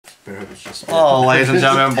Better hope it's just Hello, ladies and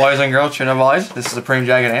gentlemen, boys and girls, children of all ages. This is Supreme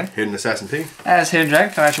Dragon and Hidden Assassin T. as Hidden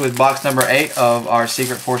Dragon, coming at you with box number 8 of our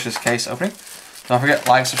Secret Forces case opening. Don't forget,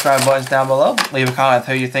 like, subscribe buttons down below. Leave a comment with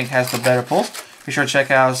who you think has the better pulls. Be sure to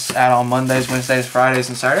check us out on Mondays, Wednesdays, Fridays,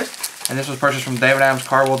 and Saturdays. And this was purchased from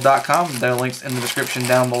DavidAdamsCardWorld.com. Their link's in the description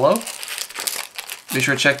down below. Be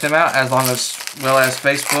sure to check them out, as well as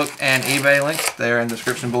Facebook and eBay links. They're in the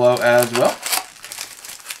description below as well.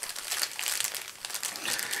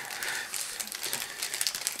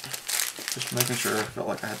 Just making sure. I felt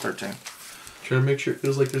like I had 13. Trying to make sure it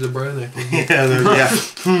feels like there's a brand there. Yeah, yeah.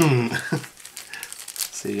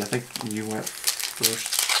 See, I think you went first.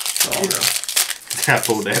 So I'll go. I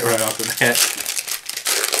pulled that right off the bat.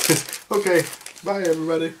 Okay, bye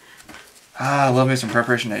everybody. Ah, I love me some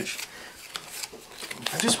Preparation H.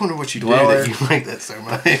 I just wonder what you Dweller. did that you like that so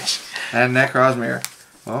much. And Necros Mirror.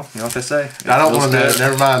 Well, you know what they say. I don't want to know.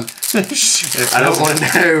 Never mind. I don't want to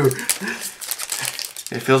know.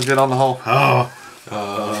 It feels good on the whole. Oh.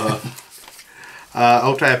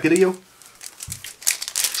 Ultra Apilio.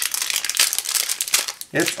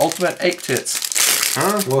 It's Ultimate Ape Tits.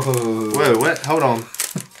 Huh? Whoa. Whoa, what? Hold on.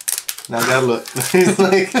 Now I gotta look. He's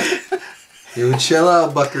like... You chill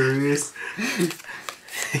out, buckaroos.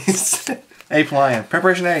 Ape Lion.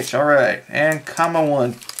 Preparation H. Alright. And Comma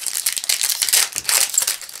 1.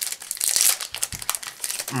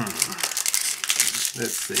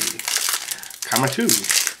 Let's see. Comma 2.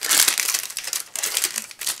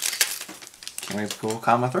 Can we go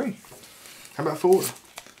Comma 3? How about 4?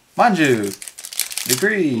 Manju.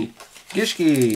 Degree. Gishki.